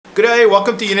Good day,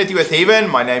 welcome to Unity with Heaven.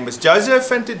 My name is Joseph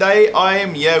and today I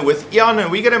am here with Ian and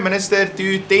we're going to minister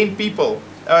to 10 people.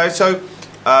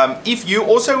 If you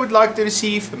also would like to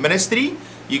receive ministry,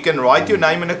 you can write your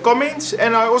name in the comments.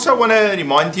 And I also want to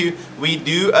remind you, we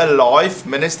do a live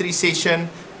ministry session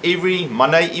every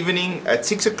Monday evening at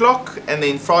 6 o'clock and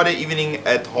then Friday evening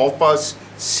at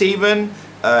 7:30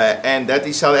 and that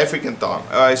is South African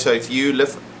time. So if you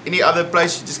live any other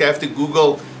place, you just have to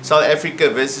Google South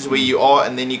Africa versus where you are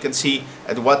and then you can see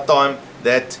at what time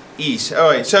that is.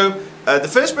 Alright, so the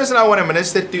first person I want to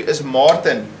minister to is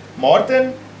Martin.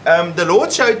 Martin, the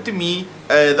Lord showed to me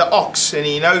the ox, and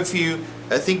you know, if you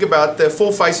think about the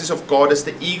four faces of God, is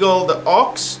the eagle, the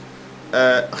ox,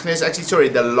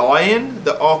 the lion,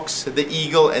 the ox, the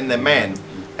eagle and the man.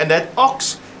 And that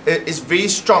ox is very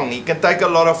strong. He can take a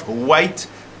lot of weight.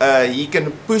 He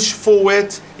can push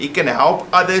forward, he can help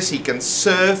others, he can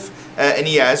serve, and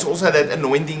he has also that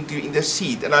anointing to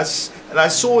intercede. And I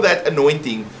saw that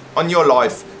anointing on your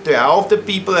life to help the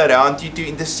people around you, to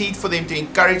intercede for them, to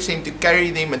encourage them, to carry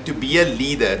them, and to be a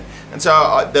leader. And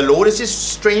so the Lord is just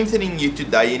strengthening you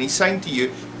today, and He's saying to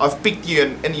you, I've picked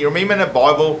you. And you remember in the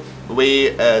Bible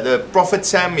where the prophet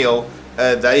Samuel,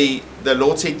 the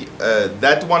Lord said,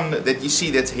 that one that you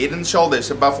see that's head and shoulders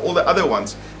above all the other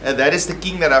ones, that is the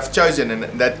king that I've chosen, and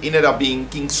that ended up being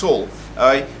King Saul.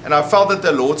 And I felt that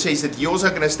the Lord says that you're also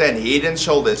going to stand head and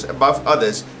shoulders above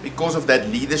others because of that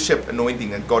leadership anointing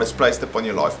that God has placed upon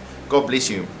your life. God bless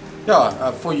you.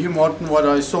 Yeah, for you, Martin, what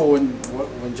I saw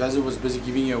when Joseph was busy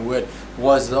giving you a word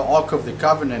was the Ark of the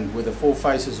Covenant with the four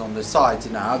faces on the sides,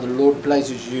 and how the Lord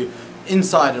places you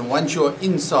inside, and once you're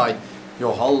inside,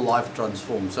 your whole life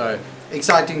transforms. So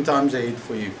exciting times ahead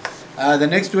for you. The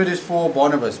next word is for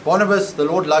Barnabas. Barnabas, the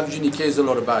Lord loves you and He cares a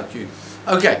lot about you.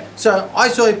 Okay, so I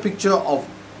saw a picture of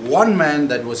one man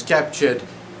that was captured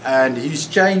and he's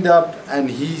chained up and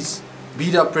he's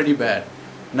beat up pretty bad.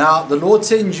 Now the Lord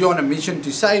sends you on a mission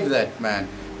to save that man.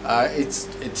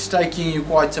 It's taking you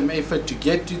quite some effort to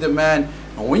get to the man,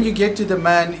 and when you get to the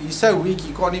man, he's so weak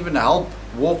he can't even help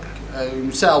walk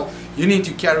himself. You need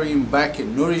to carry him back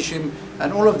and nourish him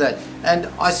and all of that. And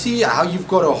I see how you've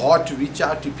got a heart to reach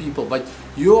out to people, but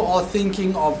you are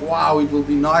thinking of, wow, it will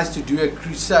be nice to do a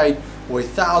crusade where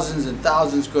thousands and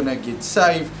thousands gonna get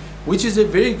saved, which is a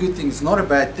very good thing. It's not a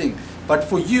bad thing. But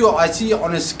for you, I see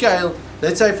on a scale,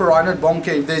 let's say for Reinhard Bonke,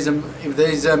 if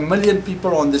there's a million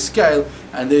people on the scale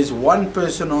and there's one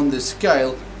person on the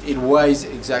scale, it weighs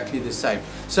exactly the same.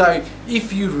 So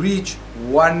if you reach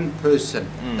one person,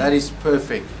 that is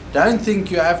perfect. Don't think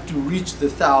you have to reach the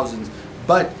thousands,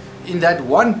 but in that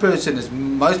one person is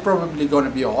most probably going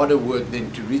to be a harder work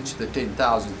than to reach the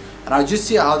 10,000. And I just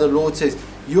see how the Lord says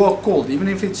you are called, even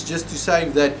if it's just to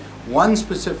save that one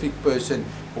specific person.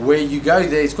 Where you go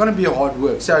there, it's going to be a hard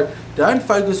work. So don't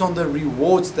focus on the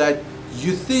rewards that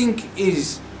you think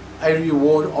is a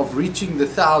reward of reaching the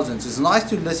thousands. It's nice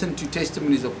to listen to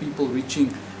testimonies of people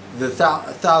reaching the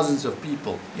thousands of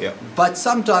people. Yeah. But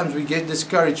sometimes we get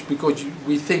discouraged because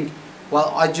we think,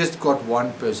 well, I just got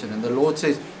one person. And the Lord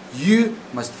says, you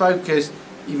must focus,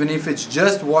 even if it's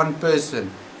just one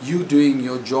person, you doing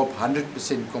your job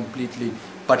 100% completely.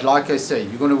 But like I say,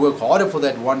 you're going to work harder for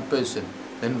that one person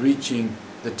than reaching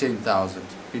the 10,000.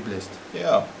 Be blessed.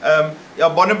 Yeah.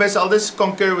 Barnabas, I'll just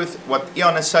concur with what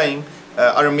Ian is saying.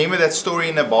 I remember that story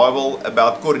in the Bible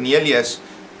about Cornelius.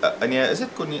 Ananias.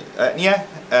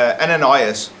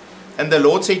 And the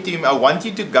Lord said to him, I want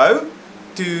you to go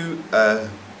to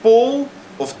Paul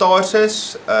of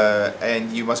Tarsus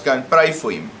and you must go and pray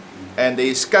for him. And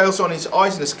there's scales on his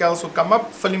eyes, and the scales will come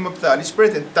up, fill him up with the Holy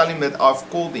Spirit, and tell him that I've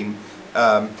called him.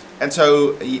 And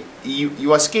so he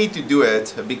was scared to do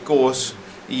it because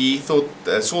he thought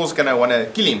Saul's going to want to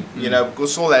kill him, you know,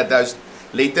 because Saul had those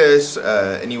letters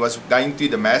and he was going to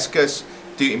Damascus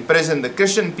to imprison the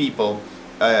Christian people.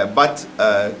 But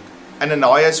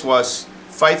Ananias was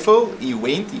faithful. He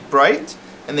went, he prayed,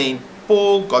 and then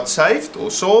Paul got saved, or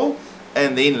Saul,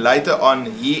 and then later on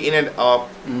he ended up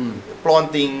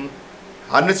planting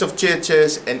hundreds of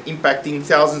churches and impacting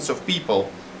thousands of people.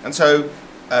 And so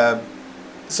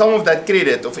some of that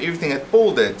credit of everything that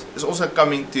Paul did is also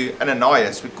coming to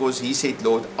Ananias, because he said,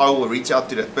 Lord, I will reach out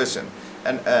to that person.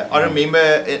 And I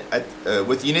remember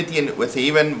with Unity and with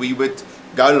Heaven, we would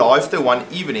go live the one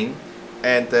evening,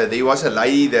 and there was a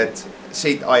lady that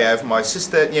said, I have my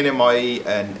sister, you know, my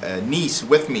niece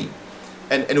with me.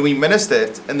 And we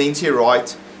ministered, and then she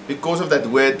wrote, because of that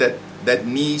word that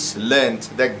niece learned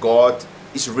that God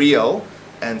is real,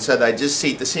 and so they just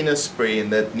said the sinner's prayer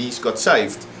and that niece got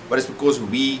saved. But it's because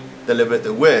we delivered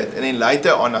the word. And then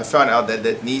later on I found out that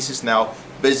that niece is now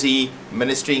busy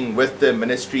ministering with the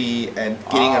ministry and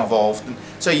getting involved. And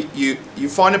so you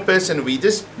find a person, we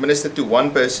just ministered to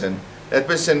one person. That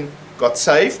person got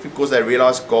saved because they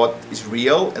realized God is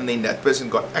real, and then that person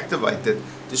got activated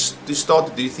to start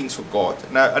to do things for God.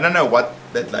 Now, I don't know what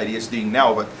that lady is doing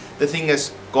now, but the thing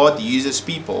is, God uses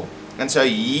people. And so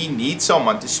he needs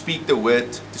someone to speak the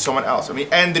word to someone else. I mean,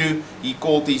 Andrew, he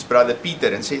called his brother Peter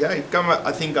and said, hey, come,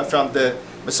 I think I found the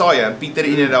Messiah. And Peter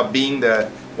ended up being the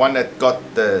one that got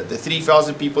the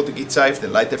 3,000 people to get saved,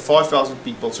 and later 5,000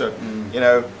 people. So, you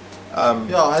know.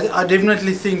 Yeah, I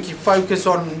definitely think you focus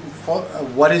on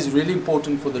what is really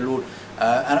important for the Lord.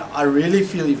 And I really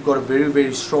feel you've got a very,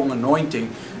 very strong anointing.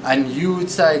 And you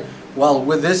would say, well,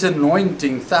 with this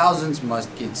anointing, thousands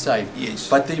must get saved. Yes.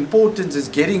 But the importance is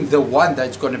getting the one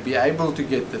that's going to be able to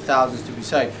get the thousands to be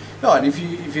saved. Yeah, and if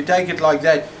you take it like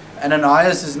that,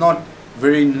 Ananias is not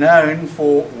very known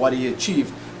for what he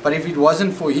achieved. But if it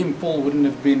wasn't for him, Paul wouldn't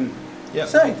have been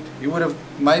saved. He would have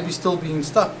maybe still been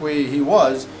stuck where he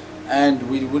was, and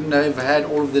we wouldn't have had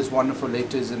all of these wonderful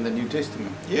letters in the New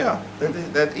Testament. Yeah,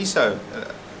 that is so.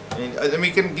 And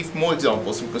we can give more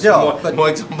examples, because more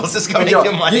examples is coming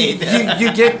to my head.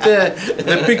 You get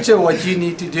the picture what you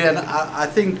need to do, and I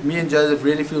think me and Joseph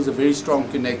really feels a very strong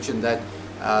connection that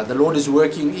the Lord is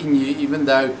working in you, even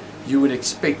though you would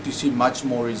expect to see much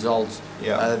more results.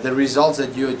 The results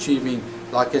that you're achieving,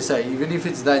 like I say, even if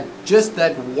it's just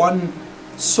that one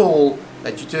soul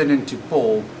that you turn into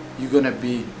Paul, you're going to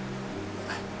be,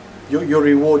 your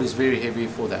reward is very heavy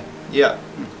for that. Yeah,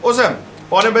 awesome.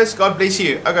 Barnabas, God bless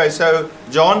you. Okay, so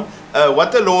John,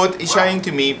 what the Lord is showing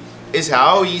to me is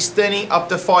how He's turning up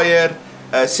the fire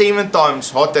 7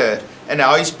 times hotter, and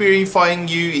how He's purifying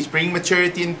you, He's bringing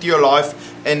maturity into your life,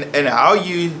 and how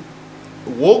you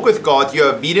walk with God,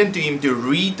 you're obedient to Him, to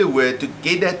read the Word, to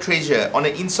get that treasure on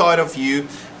the inside of you,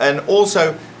 and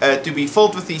also to be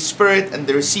filled with His Spirit and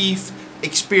to receive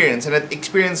experience. And that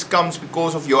experience comes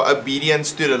because of your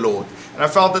obedience to the Lord. And I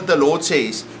felt that the Lord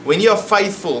says, when you are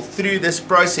faithful through this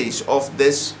process of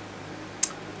this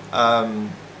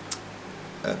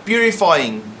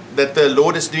purifying that the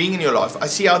Lord is doing in your life, I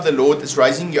see how the Lord is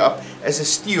raising you up as a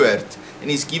steward,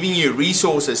 and He's giving you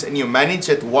resources, and you manage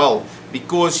it well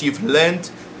because you've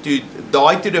learned to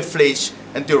die to the flesh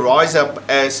and to rise up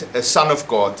as a son of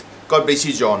God. God bless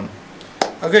you, John.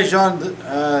 Okay, John,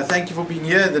 thank you for being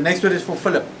here. The next one is for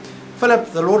Philip.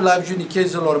 Philip, the Lord loves you and He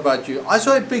cares a lot about you. I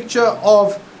saw a picture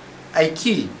of a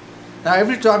key. Now,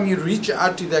 every time you reach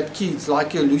out to that key, it's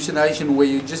like a hallucination where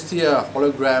you just see a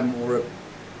hologram or a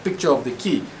picture of the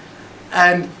key.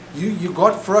 And you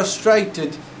got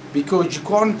frustrated because you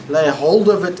can't lay hold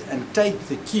of it and take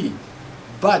the key.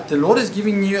 But the Lord is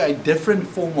giving you a different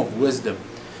form of wisdom.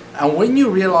 And when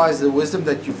you realize the wisdom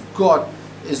that you've got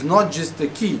is not just the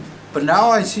key, but now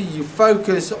I see you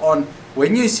focus on,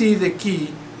 when you see the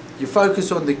key, you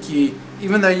focus on the key,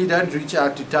 even though you don't reach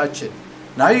out to touch it.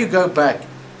 Now you go back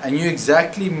and you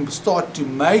exactly start to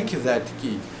make that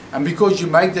key. And because you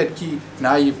make that key,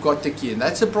 now you've got the key. And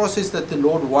that's a process that the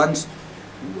Lord wants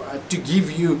to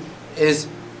give you, is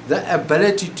the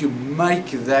ability to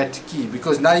make that key.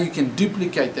 Because now you can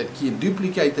duplicate that key and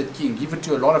duplicate that key and give it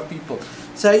to a lot of people.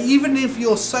 So even if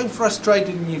you're so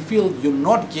frustrated and you feel you're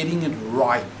not getting it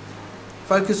right,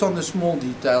 focus on the small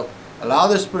detail. Allow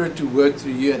the Spirit to work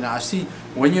through you. And I see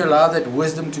when you allow that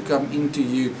wisdom to come into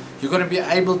you, you're going to be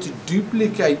able to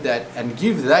duplicate that and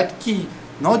give that key,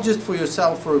 not just for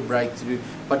yourself for a breakthrough,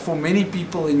 but for many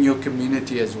people in your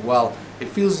community as well. It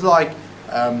feels like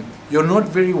you're not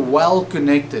very well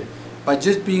connected, but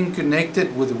just being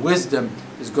connected with wisdom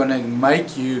is going to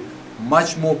make you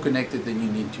much more connected than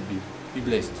you need to be. Be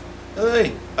blessed.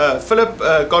 Hey, Philip,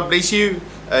 God bless you.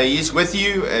 He's with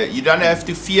you. You don't have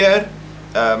to fear.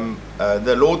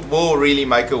 The Lord will really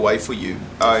make a way for you.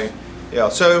 Yeah.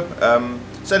 So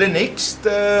the next,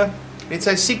 let's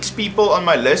say 6 people on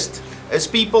my list is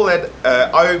people that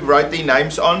I write their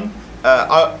names on.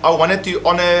 I wanted to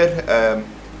honor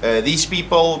these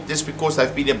people just because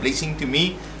they've been a blessing to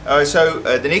me. So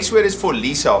the next word is for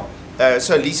Lisa.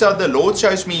 So Lisa, the Lord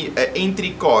shows me an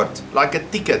entry card, like a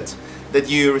ticket that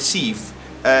you receive.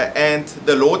 And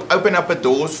the Lord open up the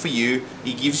doors for you.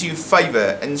 He gives you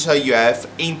favor, and so you have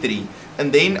entry.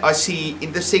 And then I see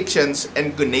intersections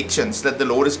and connections that the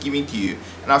Lord is giving to you.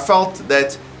 And I felt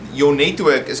that your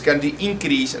network is going to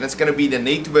increase, and it's going to be the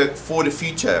network for the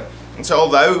future. And so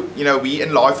although, you know, we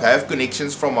in life have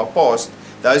connections from our past,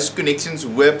 those connections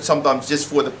work sometimes just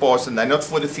for the past and they're not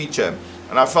for the future.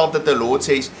 And I felt that the Lord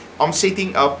says, I'm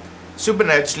setting up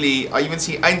supernaturally, I even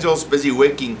see angels busy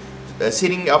working,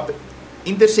 setting up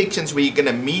intersections where you're going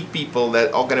to meet people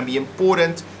that are going to be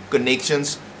important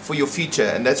connections for your future,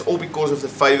 and that's all because of the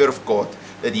favor of God,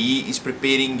 that He is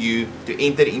preparing you to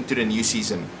enter into the new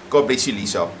season. God bless you,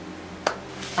 Lisa.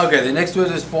 Okay, the next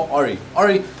word is for Ori.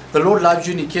 Ori, the Lord loves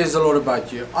you and He cares a lot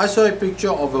about you. I saw a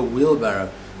picture of a wheelbarrow,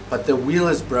 but the wheel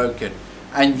is broken,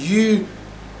 and you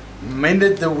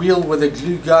mended the wheel with a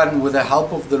glue gun with the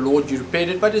help of the Lord. You repaired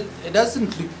it, but it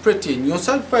doesn't look pretty, and you're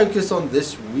so focused on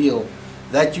this wheel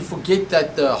that you forget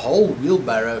that the whole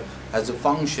wheelbarrow has a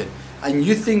function, and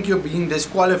you think you're being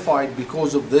disqualified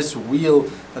because of this wheel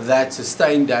that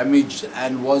sustained damage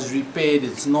and was repaired.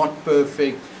 It's not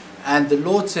perfect, and the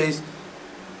Lord says,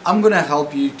 I'm going to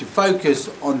help you to focus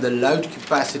on the load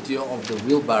capacity of the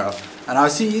wheelbarrow. And I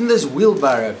see in this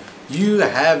wheelbarrow you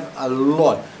have a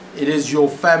lot. It is your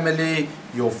family,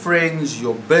 your friends,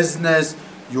 your business,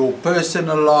 your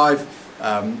personal life,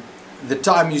 the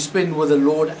time you spend with the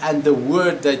Lord, and the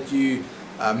word that you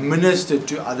minister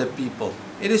to other people.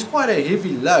 It is quite a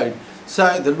heavy load.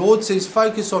 So the Lord says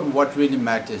focus on what really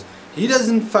matters. He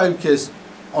doesn't focus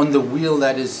on the wheel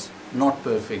that is not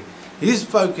perfect. He's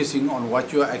focusing on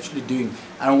what you're actually doing.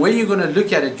 And when you're going to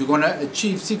look at it, you're going to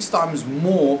achieve 6 times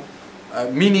more,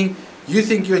 meaning you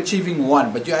think you're achieving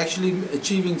 1, but you're actually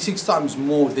achieving 6 times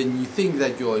more than you think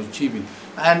that you're achieving.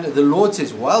 And the Lord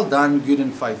says, well done, good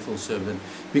and faithful servant.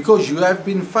 Because you have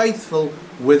been faithful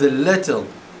with a little,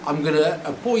 I'm going to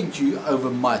appoint you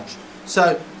over much.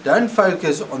 So don't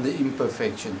focus on the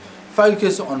imperfection.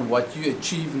 Focus on what you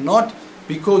achieve, not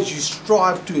because you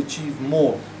strive to achieve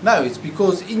more. No, it's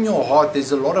because in your heart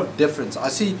there's a lot of difference. I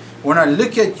see when I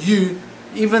look at you,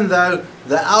 even though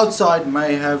the outside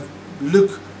may have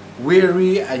look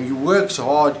weary and you work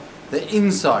hard, the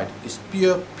inside is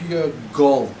pure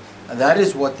gold. And that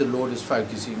is what the Lord is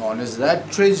focusing on, is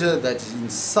that treasure that is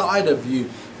inside of you,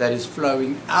 that is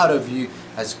flowing out of you,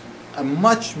 has a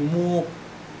much more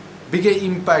bigger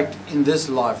impact in this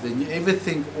life than you ever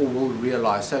think or will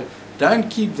realize. So don't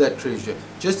keep that treasure,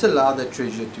 just allow that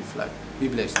treasure to flow. Be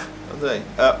blessed. Okay.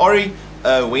 Ori,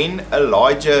 when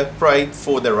Elijah prayed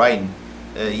for the rain,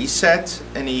 he sat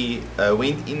and he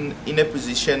went in a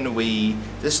position where he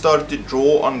just started to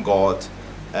draw on God,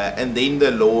 and then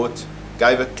the Lord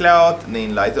gave a cloud, and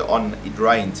then later on it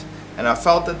rained. And I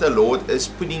felt that the Lord is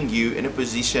putting you in a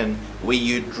position where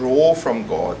you draw from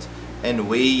God, and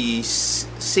where He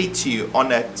sets you on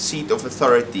that seat of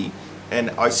authority.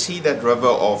 And I see that river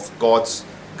of God's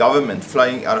government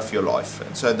flowing out of your life.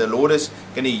 And so the Lord is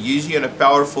going to use you in a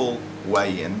powerful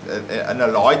way. And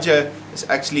Elijah is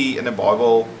actually in the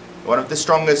Bible one of the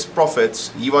strongest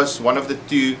prophets. He was one of the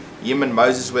 2. Him and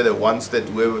Moses were the ones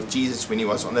that were with Jesus when He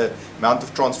was on the Mount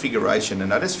of Transfiguration.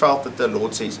 And I just felt that the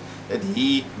Lord says that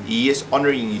He is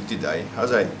honoring you today.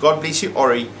 Jose, God bless you,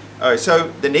 Ori. So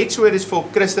the next word is for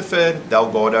Christopher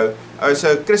Delgado.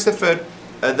 So Christopher,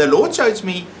 the Lord shows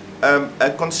me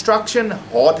a construction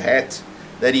hard hat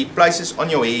that He places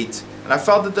on your head, and I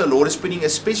felt that the Lord is putting a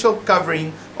special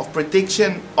covering of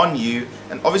protection on you.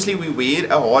 And obviously we wear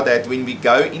a hard hat when we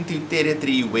go into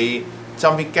territory where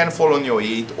something can fall on your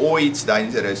head or it's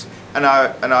dangerous, and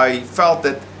I felt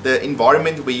that the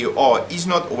environment where you are is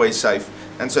not always safe.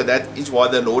 And so that is why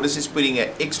the Lord is just putting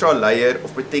an extra layer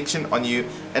of protection on you.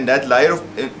 And that layer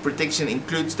of protection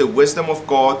includes the wisdom of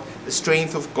God, the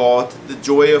strength of God, the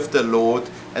joy of the Lord,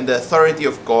 and the authority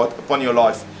of God upon your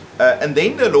life. And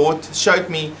then the Lord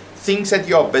showed me things that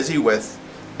you are busy with.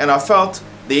 And I felt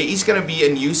there is going to be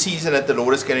a new season that the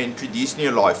Lord is going to introduce in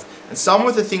your life. And some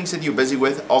of the things that you're busy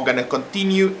with are going to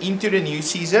continue into the new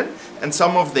season. And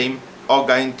some of them are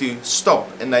going to stop,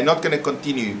 and they're not going to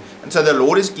continue. And so the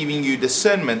Lord is giving you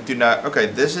discernment to know, okay,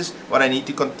 this is what I need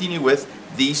to continue with.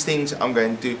 These things I'm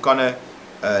going to kind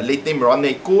of let them run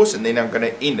their course, and then I'm going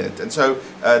to end it. And so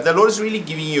the Lord is really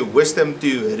giving you wisdom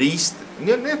to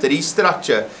not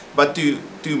restructure, but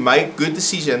to make good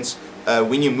decisions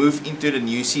when you move into the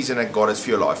new season that God has for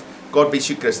your life. God bless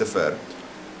you, Christopher.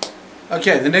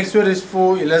 Okay, the next word is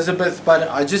for Elizabeth, but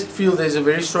I just feel there's a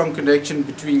very strong connection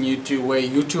between you two, where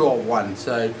you two are one.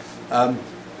 So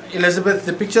Elizabeth,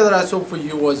 the picture that I saw for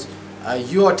you was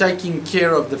you are taking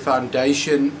care of the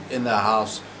foundation in the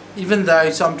house, even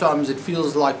though sometimes it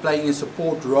feels like playing a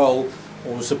support role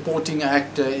or supporting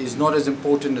actor is not as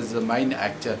important as the main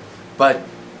actor, but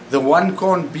the one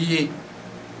can't be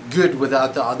good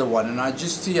without the other one. And I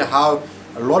just see how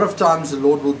a lot of times the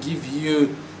Lord will give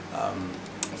you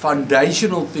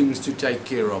foundational things to take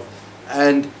care of,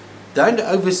 and don't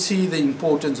oversee the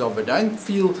importance of it. Don't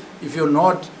feel if you're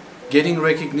not getting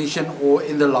recognition or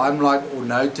in the limelight or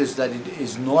notice that it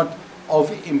is not of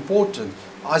importance.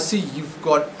 I see you've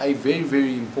got a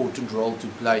very important role to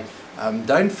play.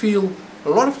 Don't feel, a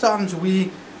lot of times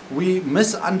we we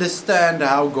misunderstand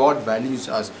how God values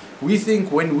us. We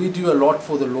think when we do a lot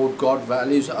for the Lord, God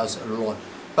values us a lot.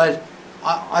 But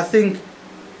I think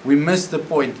we miss the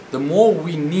point. The more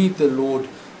we need the Lord,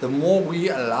 the more we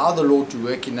allow the Lord to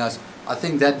work in us, I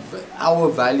think that our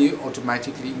value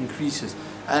automatically increases.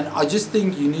 And I just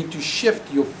think you need to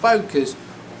shift your focus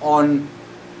on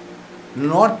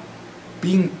not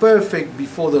being perfect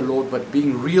before the Lord, but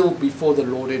being real before the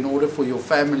Lord, in order for your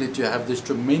family to have this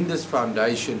tremendous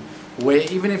foundation where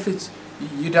even if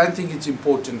you don't think it's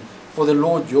important, for the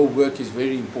Lord your work is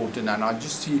very important. And I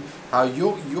just see how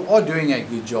you are doing a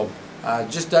good job.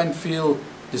 Just don't feel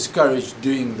discouraged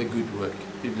doing the good work.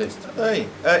 Be blessed. Hey,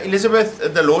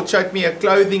 Elizabeth, the Lord showed me a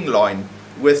clothing line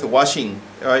with washing,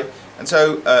 right? And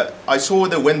so I saw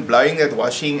the wind blowing that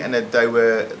washing, and that they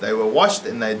were washed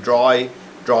and they dry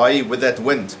with that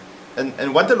wind.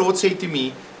 And what the Lord said to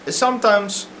me is,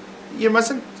 sometimes you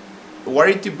mustn't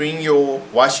worry to bring your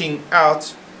washing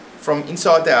out from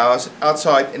inside the house,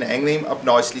 outside, and hang them up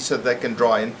nicely so that they can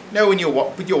dry. And you know, when you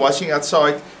put your washing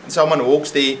outside and someone walks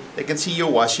there, they can see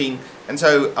your washing. And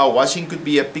so our washing could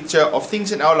be a picture of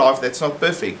things in our life that's not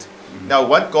perfect. Now,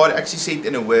 what God actually said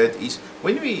in a word is,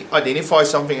 when we identify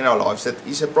something in our lives that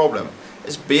is a problem,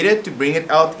 it's better to bring it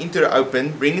out into the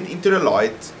open, bring it into the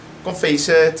light, confess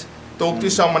it, talk to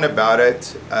someone about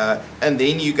it, and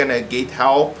then you're going to get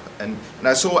help. And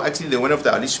I saw actually the wind of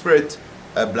the Holy Spirit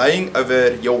blowing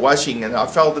over your washing, and I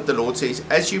felt that the Lord says,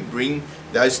 as you bring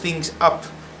those things up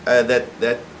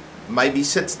that maybe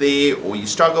sits there or you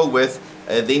struggle with,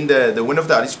 then the wind of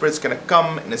the Holy Spirit is going to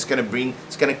come, and it's going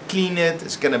to clean it,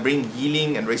 it's going to bring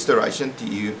healing and restoration to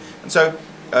you. And so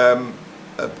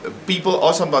people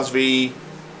are sometimes very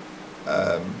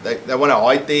they want to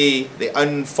hide their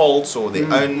own faults or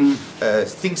their own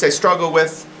things they struggle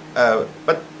with,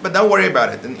 but don't worry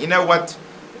about it. And you know what,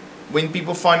 when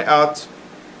people find out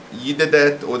you did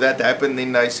that or that happened,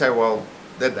 then they say, well,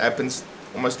 that happens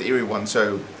almost to everyone,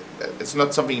 so it's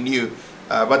not something new.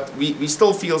 But we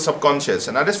still feel subconscious,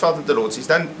 and I just felt that the Lord says,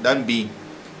 don't be,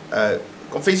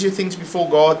 confess your things before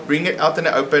God, bring it out in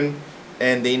the open,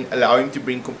 and then allow Him to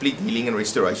bring complete healing and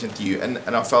restoration to you. And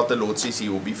I felt the Lord says He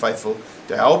will be faithful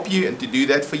to help you and to do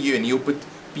that for you, and He'll put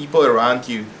people around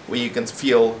you where you can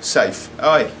feel safe.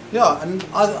 Alright. Yeah, and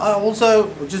I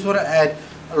also just want to add,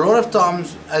 a lot of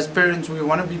times as parents we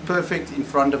want to be perfect in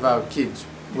front of our kids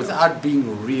without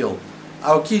being real.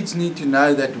 Our kids need to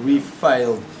know that we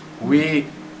failed, we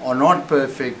are not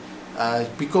perfect,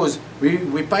 because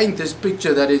we paint this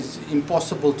picture that is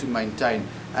impossible to maintain.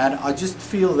 And I just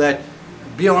feel that,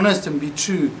 be honest and be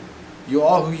true. You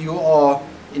are who you are,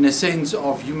 in a sense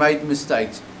of you made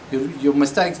mistakes. Your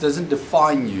mistakes doesn't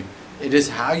define you. It is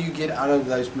how you get out of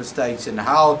those mistakes and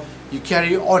how you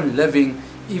carry on living,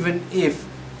 even if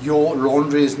your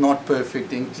laundry is not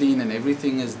perfect and clean and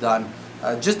everything is done.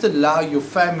 Just allow your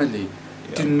family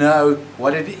to know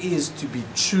what it is to be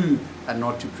true and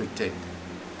not to pretend.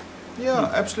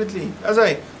 Yeah, absolutely. As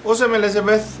awesome,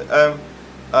 Elizabeth.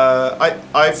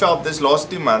 I felt this last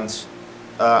 2 months,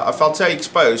 I felt so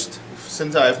exposed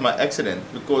since I have my accident,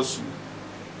 because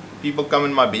people come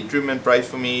in my bedroom and pray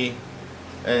for me,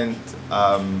 and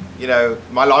you know,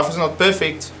 my life is not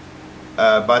perfect,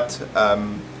 but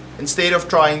instead of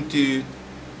trying to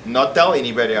not tell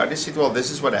anybody, I just said, well,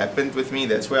 this is what happened with me,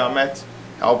 that's where I'm at,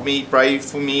 help me, pray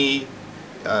for me,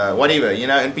 whatever, you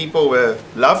know. And people were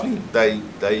lovely,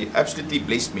 they absolutely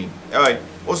blessed me. Alright,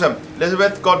 awesome.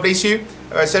 Elizabeth, God bless you.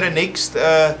 So the next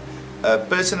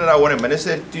person that I want to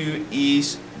minister to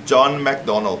is John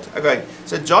McDonald. Okay,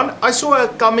 so John, I saw a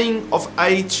coming of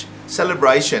age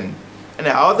celebration, and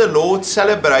how the Lord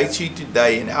celebrates you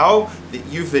today, and how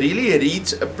you've really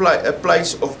reached a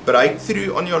place of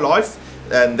breakthrough on your life,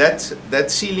 and that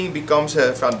ceiling becomes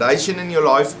a foundation in your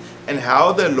life, and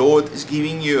how the Lord is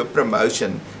giving you a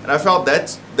promotion. And I felt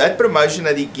that promotion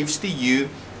that He gives to you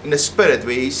in the Spirit,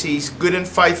 where He says good and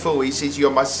faithful, where He says,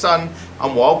 you're my son,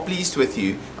 I'm well pleased with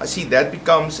you. I see that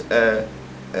becomes a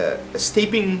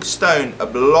stepping stone, a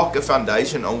block, a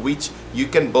foundation on which you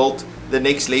can build the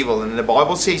next level. And the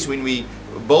Bible says when we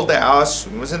build a house,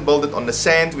 we mustn't build it on the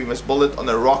sand, we must build it on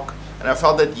a rock. And I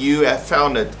felt that you have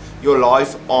founded your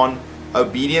life on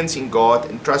obedience in God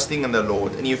and trusting in the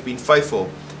Lord, and you've been faithful.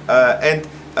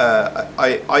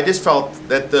 I just felt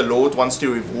that the Lord wants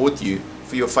to reward you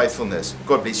for your faithfulness.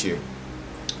 God bless you.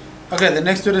 Okay, the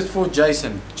next word is for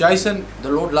Jason. Jason,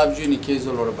 the Lord loves you and He cares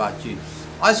a lot about you.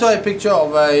 I saw a picture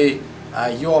of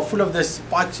you are full of the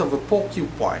spikes of a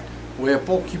porcupine, where a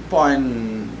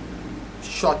porcupine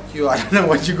shot you. I don't know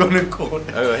what you're going to call it.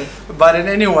 Okay. But in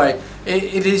any way,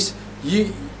 it is,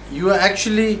 you are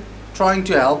actually trying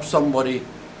to help somebody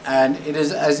and it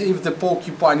is as if the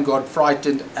porcupine got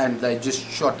frightened and they just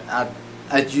shot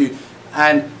at you.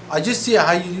 And I just see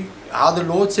how the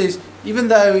Lord says, even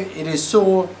though it is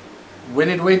sore when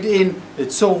it went in,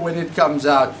 it's sore when it comes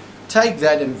out. Take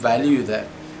that and value that.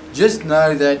 Just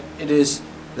know that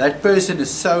that person is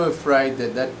so afraid,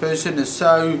 that person is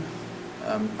so,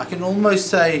 I can almost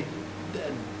say,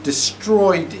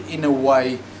 destroyed in a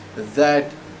way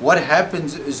that what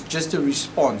happens is just a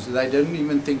response. They don't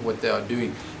even think what they are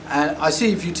doing. And I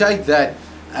see if you take that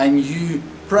and you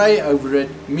pray over it,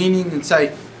 meaning and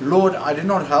say, Lord, I do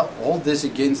not hold this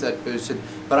against that person,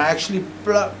 but I actually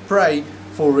pray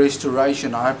for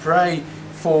restoration. I pray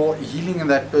for healing in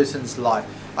that person's life.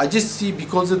 I just see,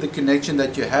 because of the connection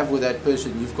that you have with that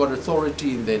person, you've got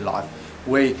authority in their life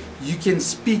where you can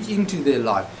speak into their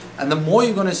life. And the more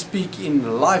you're going to speak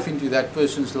in life into that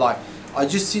person's life, I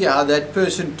just see how that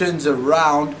person turns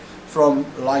around from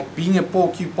like being a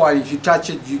porcupine. If you touch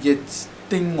it, you get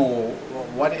sting or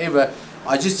whatever.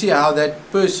 I just see how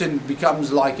that person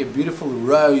becomes like a beautiful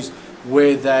rose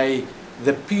where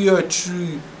the pure,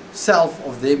 true self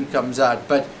of them comes out.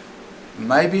 But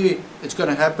maybe it's going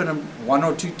to happen 1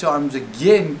 or 2 times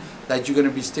again that you're going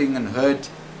to be stung and hurt.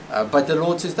 But the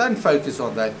Lord says, don't focus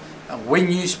on that.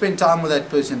 When you spend time with that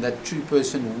person, that true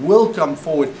person will come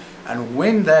forward. And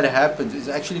when that happens, it's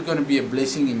actually going to be a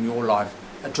blessing in your life.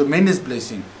 A tremendous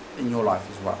blessing in your life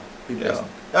as well. Be blessed.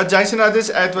 Yeah. Jason, I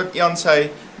just add what Ian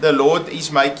say. The Lord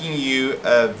is making you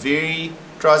a very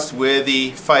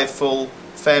trustworthy, faithful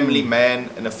family man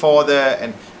and a father.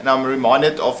 And I'm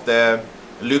reminded of the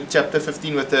Luke chapter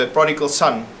 15 with the prodigal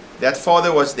son. That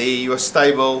father was there, he was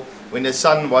stable. When the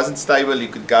son wasn't stable, he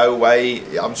could go away.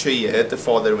 I'm sure he hurt the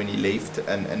father when he left,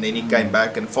 and then he came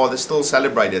back, and father still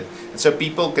celebrated. And so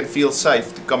people can feel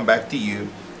safe to come back to you,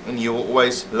 and you will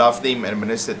always love them and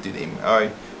minister to them. All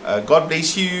right. God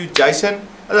bless you, Jason.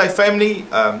 Hello, family.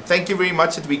 Thank you very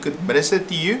much that we could minister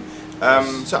to you.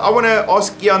 So I want to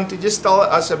ask Ian to just tell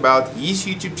us about his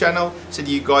YouTube channel so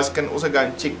that you guys can also go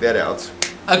and check that out.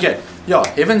 Okay, yeah,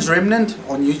 Heaven's Remnant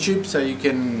on YouTube, so you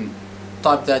can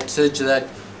type that, search that.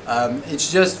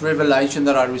 It's just revelation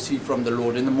that I receive from the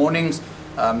Lord in the mornings.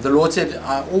 The Lord said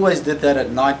I always did that at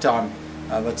night time,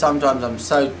 but sometimes I'm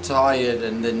so tired,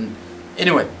 and then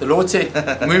anyway, the Lord said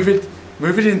move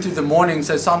it into the morning.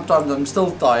 So sometimes I'm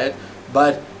still tired,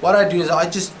 but what I do is I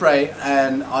just pray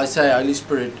and I say, Holy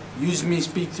Spirit, use me,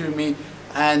 speak through me,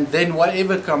 and then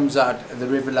whatever comes out, the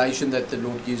revelation that the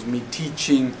Lord gives me,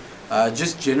 teaching,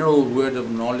 just general word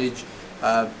of knowledge,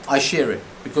 I share it,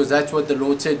 because that's what the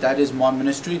Lord said. That is my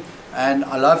ministry, and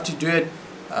I love to do it,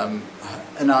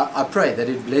 and I pray that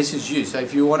it blesses you. So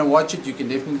if you want to watch it, you can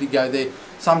definitely go there.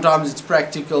 Sometimes it's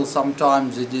practical,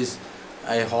 sometimes it is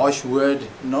a harsh word,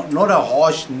 not a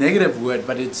harsh negative word,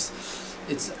 but it's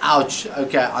ouch,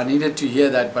 okay, I needed to hear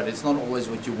that, but it's not always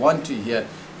what you want to hear.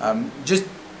 Just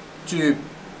to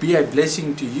be a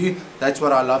blessing to you, that's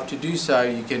what I love to do. So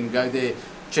you can go there,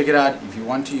 check it out. If you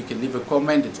want to, you can leave a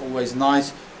comment. It's always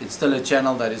nice. It's still a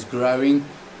channel that is growing,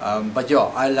 but yeah,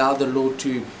 I allow the Lord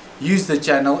to use the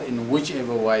channel in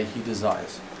whichever way He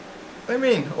desires.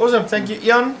 Amen. Awesome. Thank you,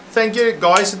 Ian. Thank you,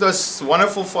 guys. It was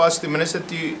wonderful for us to minister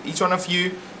to each one of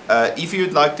you. If you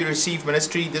would like to receive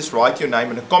ministry, just write your name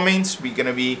in the comments. We're going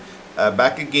to be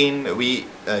back again. We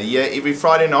here every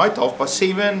Friday night,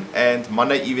 7:30, and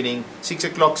Monday evening, 6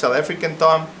 o'clock South African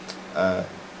time.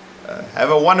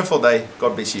 Have a wonderful day.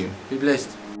 God bless you. Be blessed.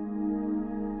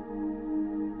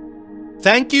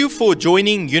 Thank you for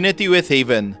joining Unity with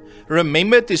Heaven.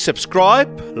 Remember to subscribe,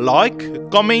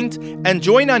 like, comment, and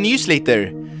join our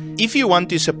newsletter. If you want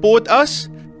to support us,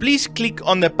 please click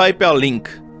on the PayPal link.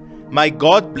 May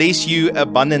God bless you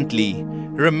abundantly.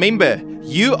 Remember,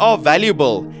 you are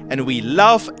valuable, and we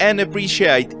love and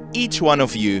appreciate each one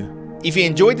of you. If you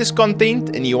enjoyed this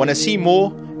content and you want to see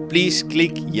more, please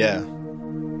click here.